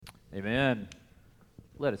Amen.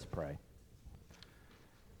 Let us pray.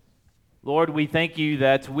 Lord, we thank you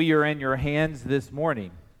that we are in your hands this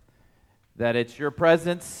morning, that it's your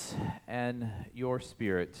presence and your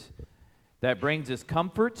Spirit that brings us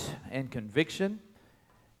comfort and conviction,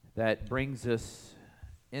 that brings us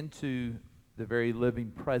into the very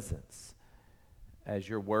living presence as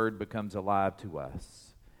your word becomes alive to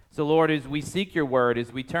us. So, Lord, as we seek your word,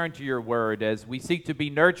 as we turn to your word, as we seek to be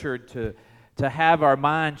nurtured, to have our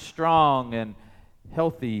minds strong and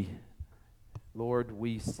healthy, Lord,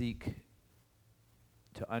 we seek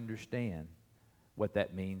to understand what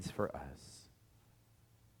that means for us.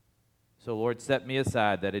 So, Lord, set me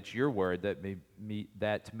aside that it's your word that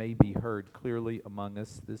may be heard clearly among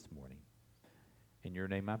us this morning. In your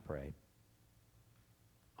name I pray.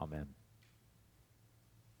 Amen.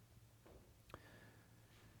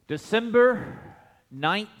 December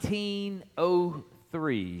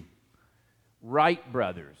 1903, Wright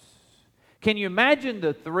brothers. Can you imagine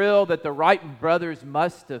the thrill that the Wright brothers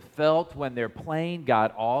must have felt when their plane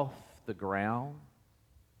got off the ground?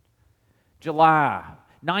 July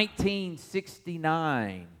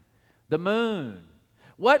 1969, the moon.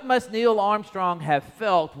 What must Neil Armstrong have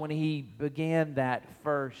felt when he began that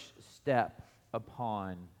first step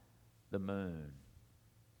upon the moon?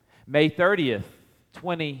 May 30th,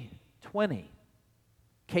 2020,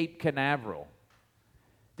 Cape Canaveral.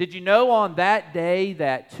 Did you know on that day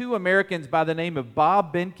that two Americans by the name of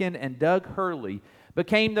Bob Behnken and Doug Hurley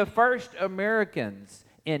became the first Americans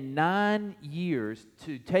in 9 years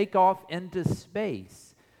to take off into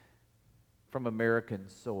space from American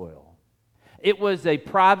soil? It was a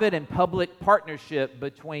private and public partnership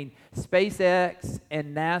between SpaceX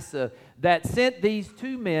and NASA that sent these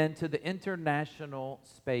two men to the International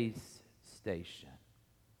Space Station.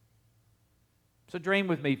 So dream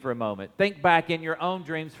with me for a moment. Think back in your own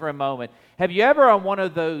dreams for a moment. Have you ever on one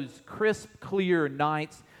of those crisp, clear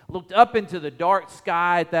nights looked up into the dark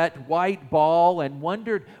sky at that white ball and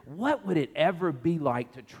wondered, what would it ever be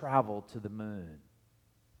like to travel to the moon?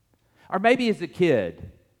 Or maybe as a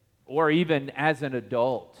kid, or even as an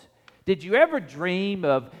adult, did you ever dream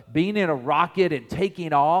of being in a rocket and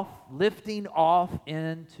taking off, lifting off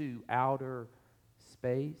into outer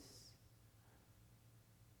space?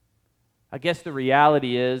 I guess the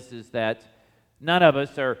reality is that none of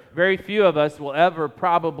us, or very few of us, will ever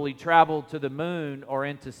probably travel to the moon or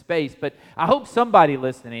into space. But I hope somebody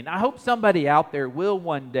listening, I hope somebody out there will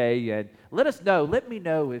one day, and let me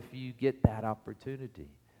know if you get that opportunity.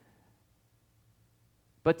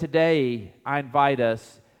 But today, I invite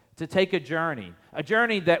us to take a journey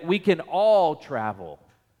that we can all travel,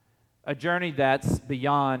 a journey that's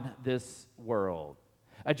beyond this world,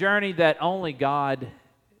 a journey that only God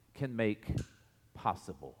can make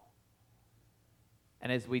possible.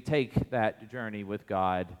 And as we take that journey with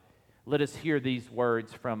God, let us hear these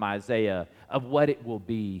words from Isaiah of what it will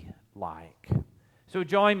be like. So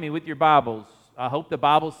join me with your Bibles. I hope the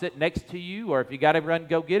Bible's sitting next to you, or if you got to run,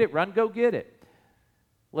 go get it.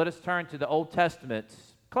 Let us turn to the Old Testament,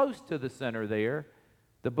 close to the center there,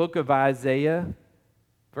 the book of Isaiah,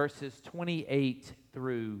 verses 28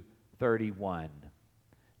 through 31.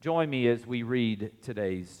 Join me as we read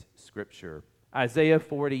today's scripture. Isaiah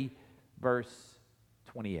 40, verse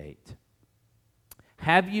 28.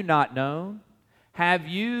 Have you not known? Have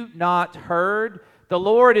you not heard? The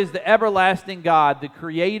Lord is the everlasting God, the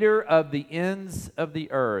creator of the ends of the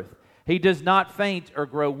earth. He does not faint or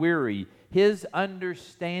grow weary. His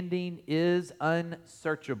understanding is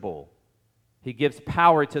unsearchable. He gives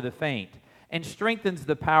power to the faint and strengthens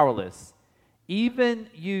the powerless. Even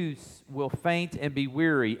youths will faint and be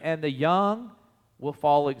weary, and the young will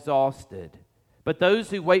fall exhausted. But those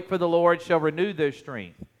who wait for the Lord shall renew their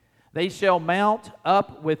strength. They shall mount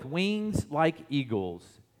up with wings like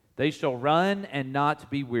eagles. They shall run and not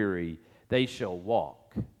be weary. They shall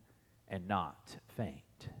walk and not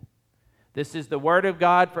faint. This is the word of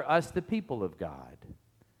God for us, the people of God.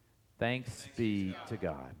 Thanks be to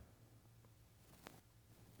God.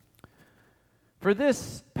 For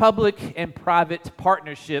this public and private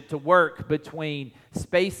partnership to work between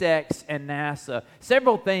SpaceX and NASA,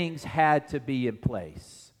 several things had to be in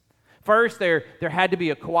place. First, there had to be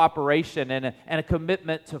a cooperation and a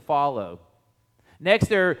commitment to follow. Next,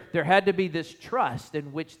 there had to be this trust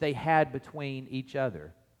in which they had between each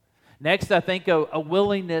other. Next, I think a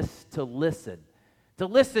willingness to listen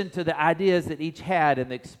to the ideas that each had and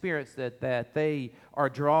the experience that they are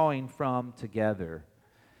drawing from together.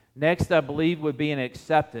 Next, I believe, would be an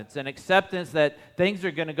acceptance that things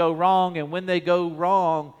are going to go wrong, and when they go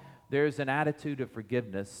wrong, there's an attitude of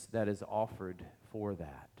forgiveness that is offered for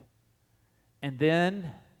that. And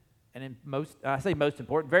then And I say most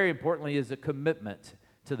important, very importantly, is a commitment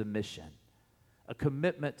to the mission. A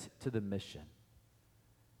commitment to the mission.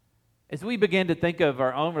 As we begin to think of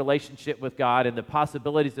our own relationship with God and the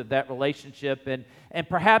possibilities of that relationship, and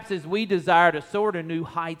perhaps as we desire to soar to new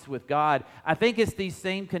heights with God, I think it's these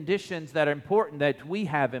same conditions that are important that we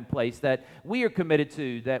have in place, that we are committed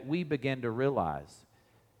to, that we begin to realize.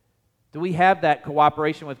 Do we have that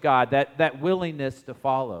cooperation with God, that willingness to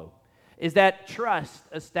follow? Is that trust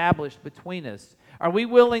established between us? Are we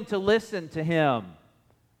willing to listen to Him?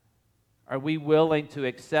 Are we willing to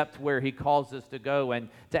accept where He calls us to go and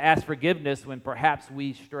to ask forgiveness when perhaps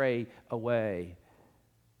we stray away?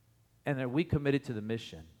 And are we committed to the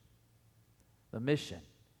mission? The mission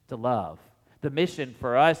to love. The mission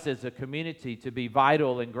for us as a community to be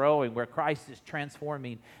vital and growing, where Christ is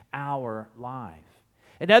transforming our life.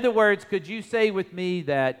 In other words, could you say with me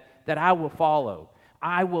that I will follow,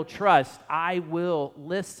 I will trust, I will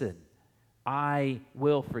listen, I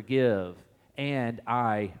will forgive, and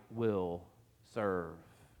I will serve?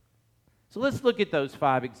 So let's look at those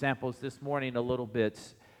 5 examples this morning a little bit.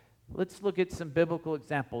 Let's look at some biblical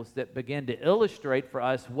examples that begin to illustrate for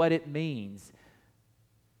us what it means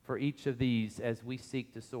for each of these as we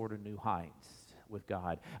seek to soar to new heights with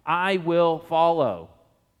God. I will follow.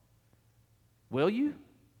 Will you?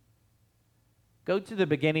 Go to the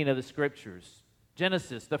beginning of the Scriptures.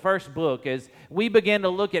 Genesis, the first book, as we begin to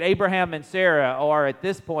look at Abraham and Sarah, or at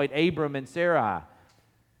this point, Abram and Sarai.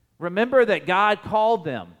 Remember that God called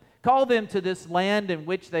them to this land in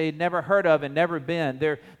which they had never heard of and never been.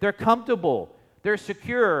 They're comfortable, they're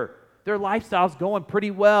secure, their lifestyle's going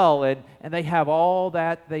pretty well, and they have all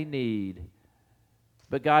that they need.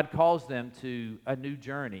 But God calls them to a new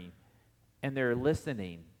journey, and they're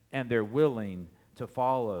listening, and they're willing to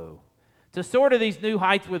follow. To soar to these new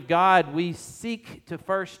heights with God, we seek to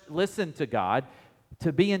first listen to God,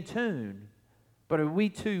 to be in tune. But are we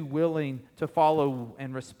too willing to follow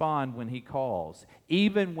and respond when He calls,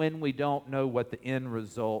 even when we don't know what the end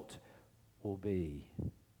result will be?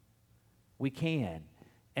 We can.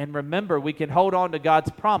 And remember, we can hold on to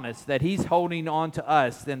God's promise that He's holding on to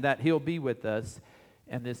us and that He'll be with us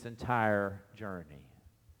in this entire journey.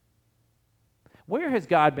 Where has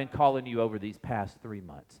God been calling you over these past 3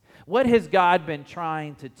 months? What has God been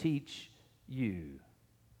trying to teach you?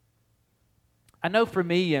 I know for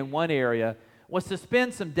me, in one area, was to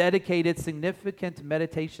spend some dedicated, significant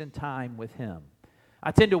meditation time with Him.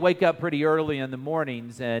 I tend to wake up pretty early in the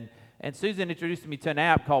mornings, and Susan introduced me to an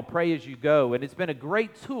app called Pray As You Go, and it's been a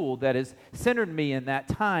great tool that has centered me in that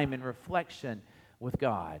time and reflection with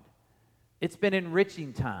God. It's been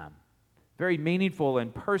enriching time, very meaningful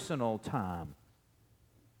and personal time.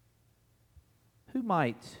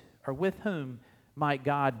 With whom might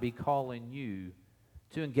God be calling you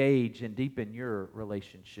to engage and deepen your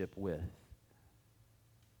relationship with?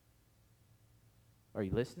 Are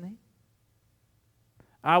you listening?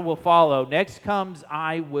 I will follow. Next comes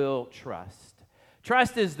I will trust.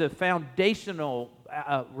 Trust is the foundation of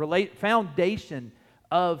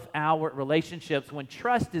our relationships. When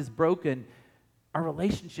trust is broken, our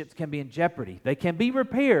relationships can be in jeopardy. They can be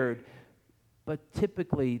repaired, but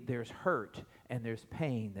typically there's hurt and there's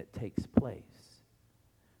pain that takes place.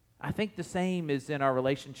 I think the same is in our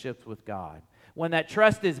relationships with God. When that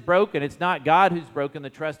trust is broken, it's not God who's broken the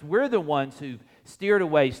trust. We're the ones who've steered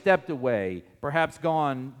away, stepped away, perhaps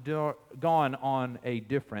gone on a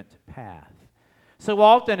different path. So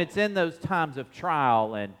often it's in those times of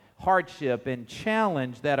trial and hardship and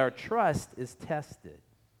challenge that our trust is tested.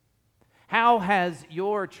 How has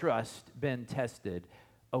your trust been tested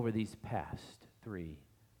over these past 3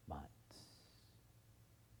 months?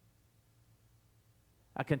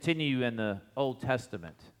 I continue in the Old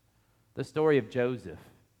Testament, the story of Joseph.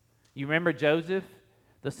 You remember Joseph,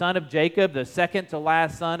 the son of Jacob, the second to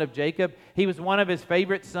last son of Jacob? He was one of his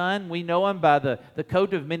favorite sons. We know him by the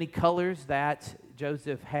coat of many colors that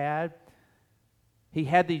Joseph had. He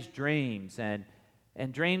had these dreams, and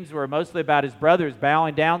dreams were mostly about his brothers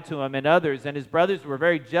bowing down to him and others, and his brothers were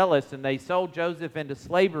very jealous, and they sold Joseph into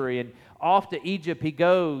slavery, and off to Egypt he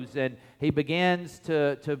goes, and he begins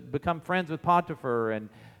to become friends with Potiphar, and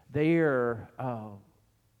there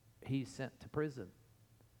he's sent to prison.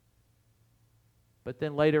 But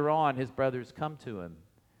then later on, his brothers come to him.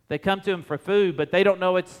 They come to him for food, but they don't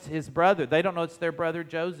know it's his brother. They don't know it's their brother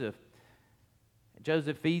Joseph.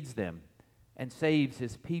 Joseph feeds them and saves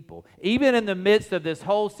his people. Even in the midst of this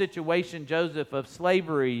whole situation, Joseph, of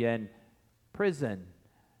slavery and prison,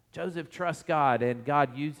 Joseph trusts God, and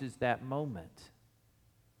God uses that moment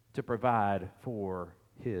to provide for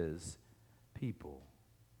his people.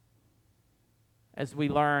 As we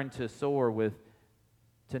learn to soar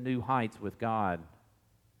to new heights with God.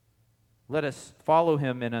 Let us follow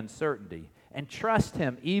Him in uncertainty and trust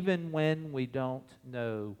Him even when we don't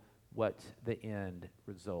know what the end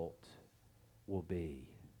result will be.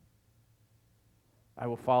 I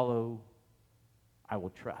will follow. I will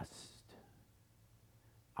trust.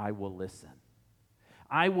 I will listen.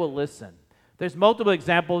 I will listen. There's multiple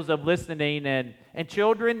examples of listening, and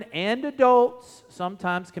children and adults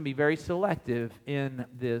sometimes can be very selective in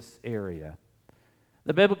this area.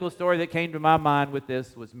 The biblical story that came to my mind with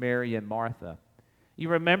this was Mary and Martha. You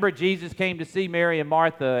remember Jesus came to see Mary and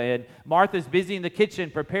Martha, and Martha's busy in the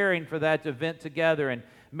kitchen preparing for that event together, and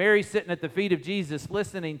Mary's sitting at the feet of Jesus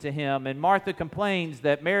listening to him, and Martha complains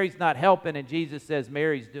that Mary's not helping, and Jesus says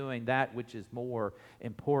Mary's doing that which is more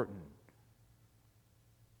important.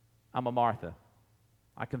 I'm a Martha.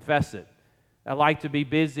 I confess it. I like to be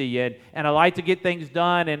busy, and I like to get things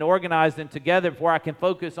done and organized and together before I can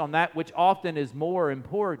focus on that which often is more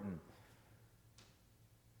important.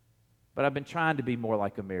 But I've been trying to be more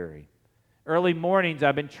like a Mary. Early mornings,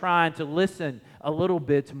 I've been trying to listen a little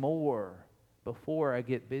bit more before I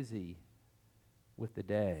get busy with the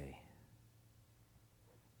day.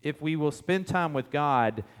 If we will spend time with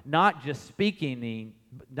God, not just speaking,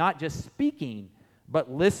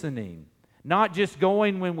 but listening. Not just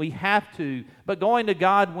going when we have to, but going to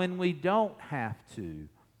God when we don't have to,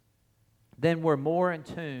 then we're more in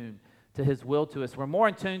tune to His will to us. We're more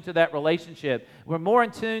in tune to that relationship. We're more in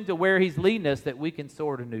tune to where He's leading us, that we can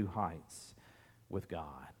soar to new heights with God.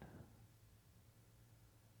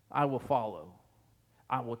 I will follow.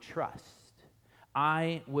 I will trust.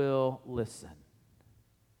 I will listen.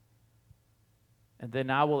 And then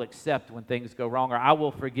I will accept when things go wrong, or I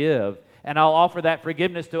will forgive. And I'll offer that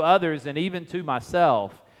forgiveness to others and even to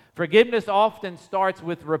myself. Forgiveness often starts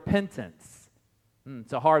with repentance.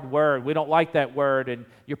 It's a hard word. We don't like that word. And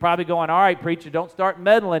you're probably going, all right, preacher, don't start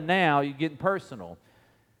meddling now. You're getting personal.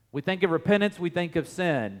 We think of repentance, we think of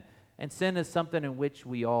sin. And sin is something in which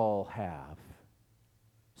we all have.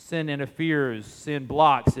 Sin interferes, sin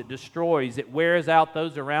blocks, it destroys, it wears out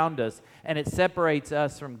those around us, and it separates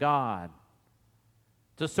us from God.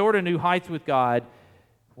 To soar to new heights with God,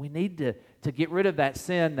 we need to get rid of that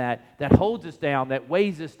sin that holds us down, that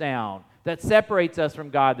weighs us down, that separates us from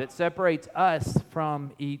God, that separates us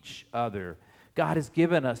from each other. God has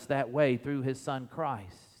given us that way through His Son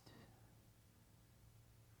Christ.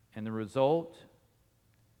 And the result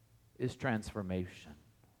is transformation.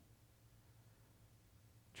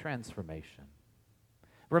 Transformation.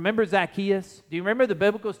 Remember Zacchaeus? Do you remember the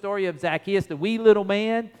biblical story of Zacchaeus, the wee little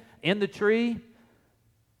man in the tree?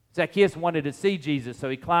 Zacchaeus wanted to see Jesus, so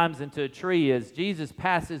he climbs into a tree. As Jesus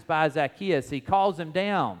passes by Zacchaeus, he calls him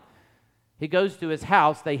down. He goes to his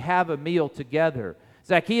house. They have a meal together.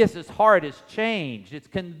 Zacchaeus' heart is changed. It's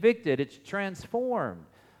convicted. It's transformed.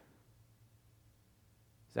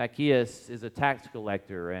 Zacchaeus is a tax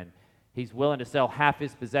collector, and he's willing to sell half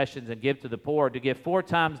his possessions and give to the poor, to give 4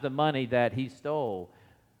 times the money that he stole,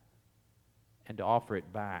 and to offer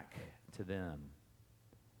it back to them.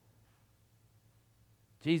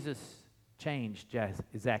 Jesus changed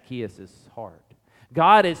Zacchaeus' heart.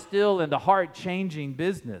 God is still in the heart-changing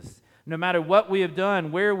business. No matter what we have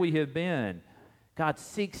done, where we have been, God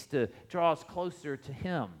seeks to draw us closer to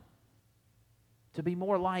Him, to be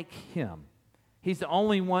more like Him. He's the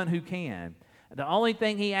only one who can. The only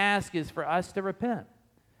thing He asks is for us to repent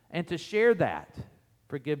and to share that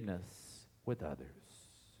forgiveness with others.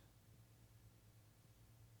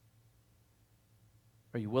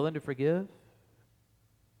 Are you willing to forgive?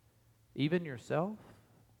 Even yourself?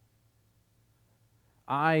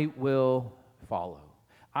 I will follow.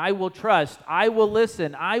 I will trust. I will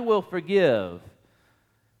listen. I will forgive.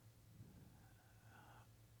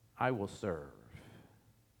 I will serve.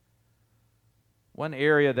 One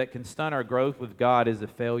area that can stunt our growth with God is a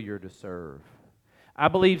failure to serve. I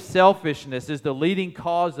believe selfishness is the leading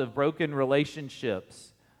cause of broken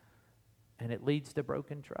relationships, and it leads to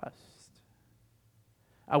broken trust.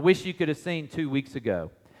 I wish you could have seen 2 weeks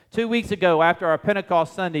ago. 2 weeks ago, after our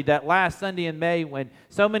Pentecost Sunday, that last Sunday in May, when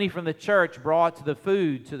so many from the church brought the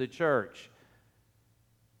food to the church,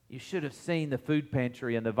 you should have seen the food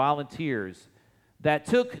pantry and the volunteers that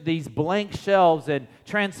took these blank shelves and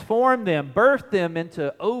transformed them, birthed them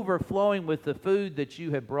into overflowing with the food that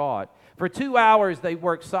you had brought. For 2 hours, they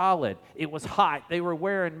worked solid. It was hot. They were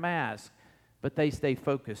wearing masks, but they stayed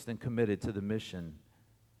focused and committed to the mission.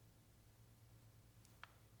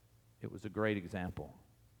 It was a great example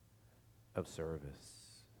of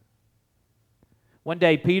service. One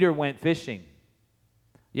day, Peter went fishing.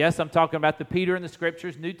 Yes, I'm talking about the Peter in the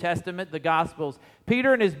Scriptures, New Testament, the Gospels.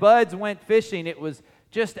 Peter and his buds went fishing. It was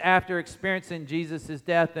just after experiencing Jesus'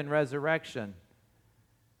 death and resurrection.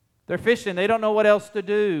 They're fishing. They don't know what else to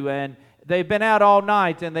do, and they've been out all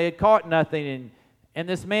night, and they had caught nothing. And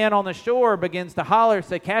this man on the shore begins to holler,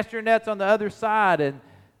 say, "Cast your nets on the other side." And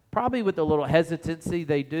probably with a little hesitancy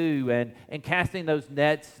they do. And casting those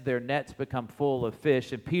nets, their nets become full of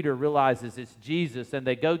fish. And Peter realizes it's Jesus, and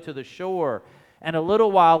they go to the shore. And a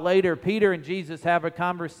little while later, Peter and Jesus have a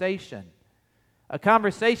conversation. A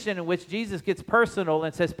conversation in which Jesus gets personal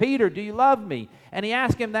and says, "Peter, do you love me?" And he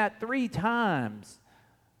asks him that 3 times.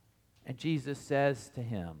 And Jesus says to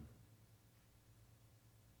him,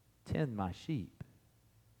 "Tend my sheep.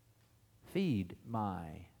 Feed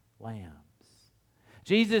my lambs."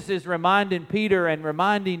 Jesus is reminding Peter and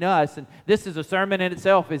reminding us, and this is a sermon in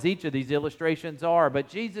itself, as each of these illustrations are, but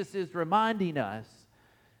Jesus is reminding us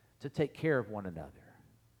to take care of one another,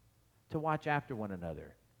 to watch after one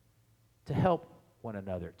another, to help one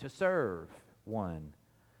another, to serve one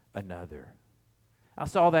another. I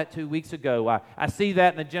saw that 2 weeks ago. I see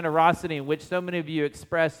that in the generosity in which so many of you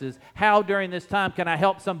expresses, how during this time can I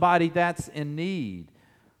help somebody that's in need?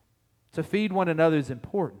 To feed one another is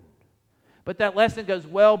important. But that lesson goes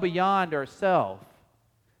well beyond ourselves,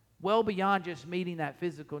 well beyond just meeting that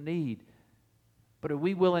physical need. But are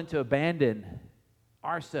we willing to abandon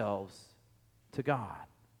ourselves to God?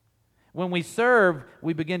 When we serve,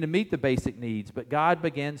 we begin to meet the basic needs, but God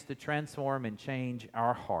begins to transform and change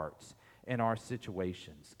our hearts and our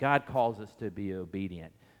situations. God calls us to be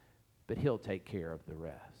obedient, but He'll take care of the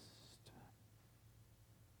rest.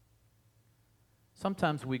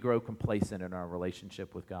 Sometimes we grow complacent in our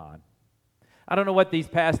relationship with God. I don't know what these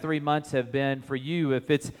past 3 months have been for you.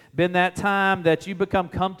 If it's been that time that you become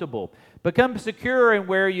comfortable, become secure in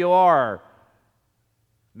where you are,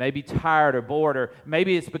 maybe tired or bored, or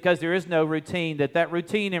maybe it's because there is no routine, that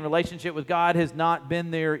routine in relationship with God has not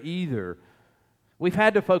been there either. We've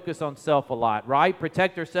had to focus on self a lot, right?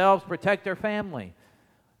 Protect ourselves, protect our family.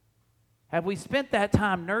 Have we spent that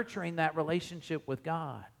time nurturing that relationship with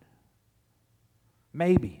God?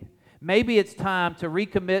 Maybe. Maybe it's time to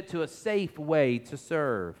recommit to a safe way to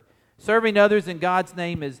serve. Serving others in God's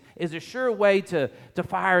name is a sure way to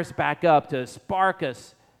fire us back up, to spark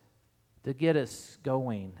us, to get us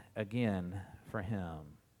going again for Him.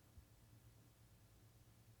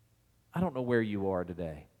 I don't know where you are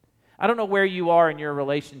today. I don't know where you are in your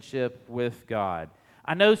relationship with God.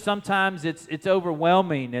 I know sometimes it's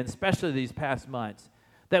overwhelming, and especially these past months,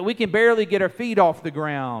 that we can barely get our feet off the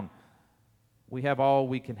ground. We have all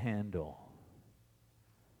we can handle.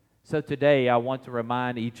 So today I want to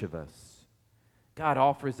remind each of us, God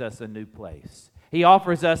offers us a new place. He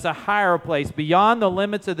offers us a higher place beyond the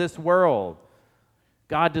limits of this world.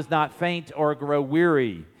 God does not faint or grow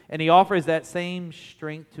weary, and He offers that same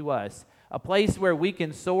strength to us. A place where we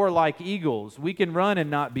can soar like eagles. We can run and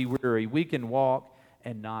not be weary. We can walk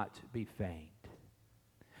and not be faint.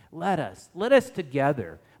 Let us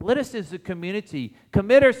together, let us as a community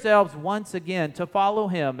commit ourselves once again to follow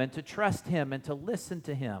Him and to trust Him and to listen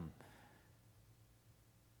to Him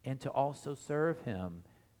and to also serve Him,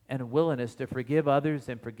 and a willingness to forgive others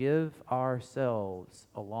and forgive ourselves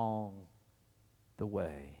along the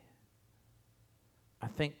way. I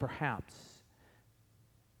think perhaps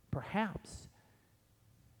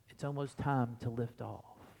it's almost time to lift off.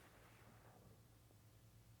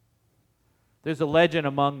 There's a legend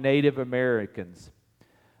among Native Americans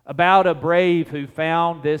about a brave who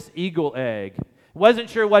found this eagle egg.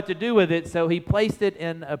 Wasn't sure what to do with it, so he placed it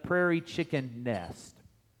in a prairie chicken nest.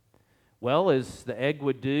 Well, as the egg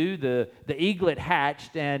would do, the eaglet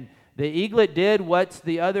hatched, and the eaglet did what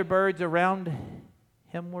the other birds around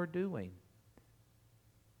him were doing.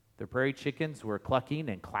 The prairie chickens were clucking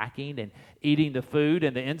and clacking and eating the food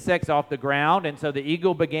and the insects off the ground, and so the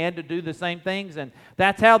eagle began to do the same things, and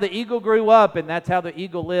that's how the eagle grew up, and that's how the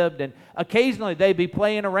eagle lived. And occasionally they'd be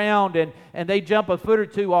playing around, and they'd jump a foot or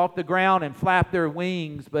two off the ground and flap their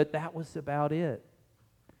wings, but that was about it.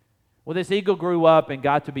 Well, this eagle grew up and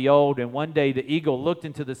got to be old, and one day the eagle looked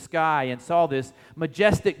into the sky and saw this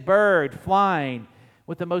majestic bird flying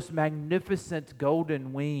with the most magnificent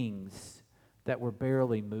golden wings that were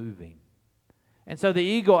barely moving. And so the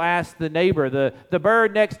eagle asked the neighbor, the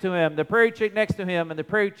bird next to him, the prairie chicken next to him, and the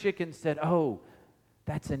prairie chicken said, "Oh,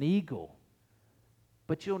 that's an eagle.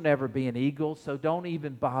 But you'll never be an eagle, so don't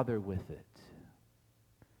even bother with it."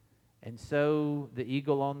 And so the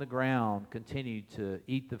eagle on the ground continued to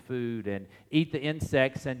eat the food and eat the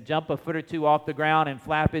insects and jump a foot or two off the ground and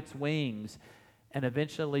flap its wings, and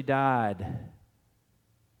eventually died,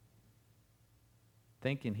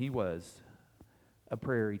 thinking he was a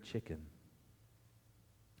prairie chicken.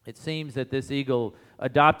 It seems that this eagle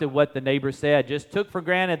adopted what the neighbor said, just took for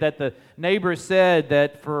granted that the neighbor said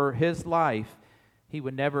that for his life he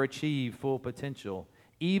would never achieve full potential,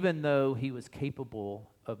 even though he was capable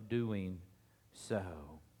of doing so.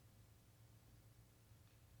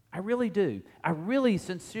 I really do. I really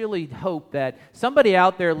sincerely hope that somebody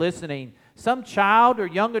out there listening, some child or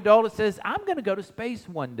young adult that says, I'm going to go to space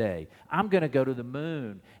one day. I'm going to go to the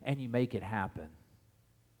moon, and you make it happen.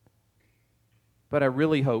 But I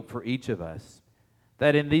really hope for each of us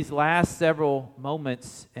that in these last several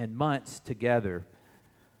moments and months together,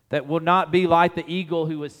 that we'll not be like the eagle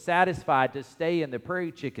who was satisfied to stay in the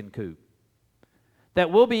prairie chicken coop.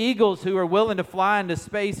 That we'll be eagles who are willing to fly into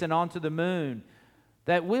space and onto the moon.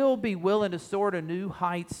 That we'll be willing to soar to new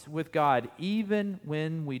heights with God, even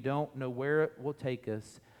when we don't know where it will take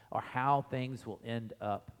us or how things will end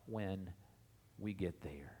up when we get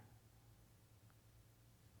there.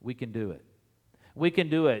 We can do it. We can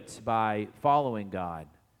do it by following God,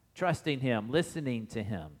 trusting Him, listening to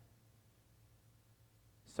Him,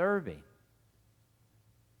 serving,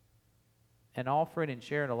 and offering and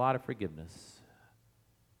sharing a lot of forgiveness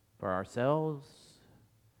for ourselves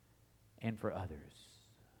and for others.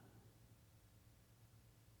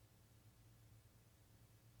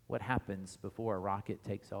 What happens before a rocket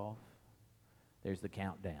takes off? There's the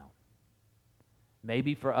countdown.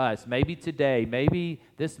 Maybe for us, maybe today, maybe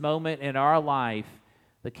this moment in our life,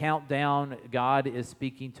 the countdown, God is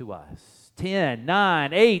speaking to us. 10,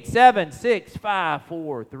 9, 8, 7, 6, 5,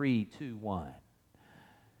 4, 3, 2, 1.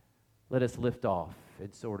 Let us lift off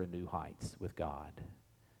and soar to new heights with God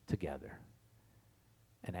together.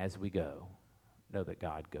 And as we go, know that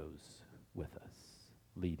God goes with us,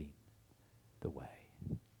 leading the way.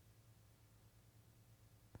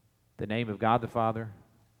 The name of God the Father,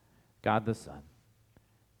 God the Son,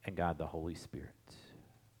 and God the Holy Spirit.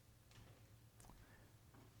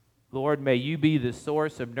 Lord, may you be the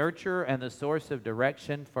source of nurture and the source of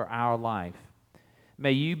direction for our life.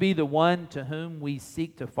 May you be the one to whom we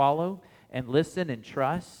seek to follow and listen and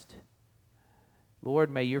trust. Lord,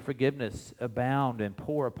 may your forgiveness abound and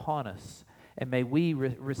pour upon us, and may we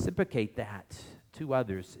reciprocate that to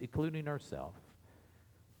others, including ourselves.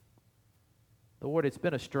 Lord, it's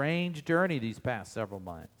been a strange journey these past several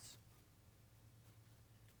months.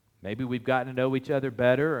 Maybe we've gotten to know each other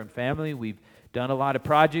better and family. We've done a lot of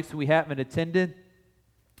projects we haven't attended.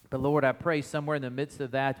 But Lord, I pray somewhere in the midst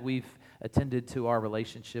of that, we've attended to our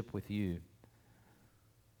relationship with you.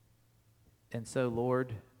 And so,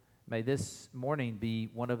 Lord, may this morning be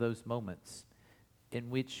one of those moments in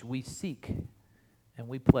which we seek and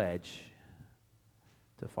we pledge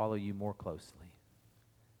to follow you more closely.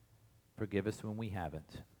 Forgive us when we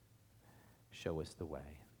haven't. Show us the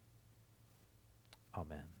way.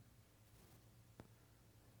 Amen.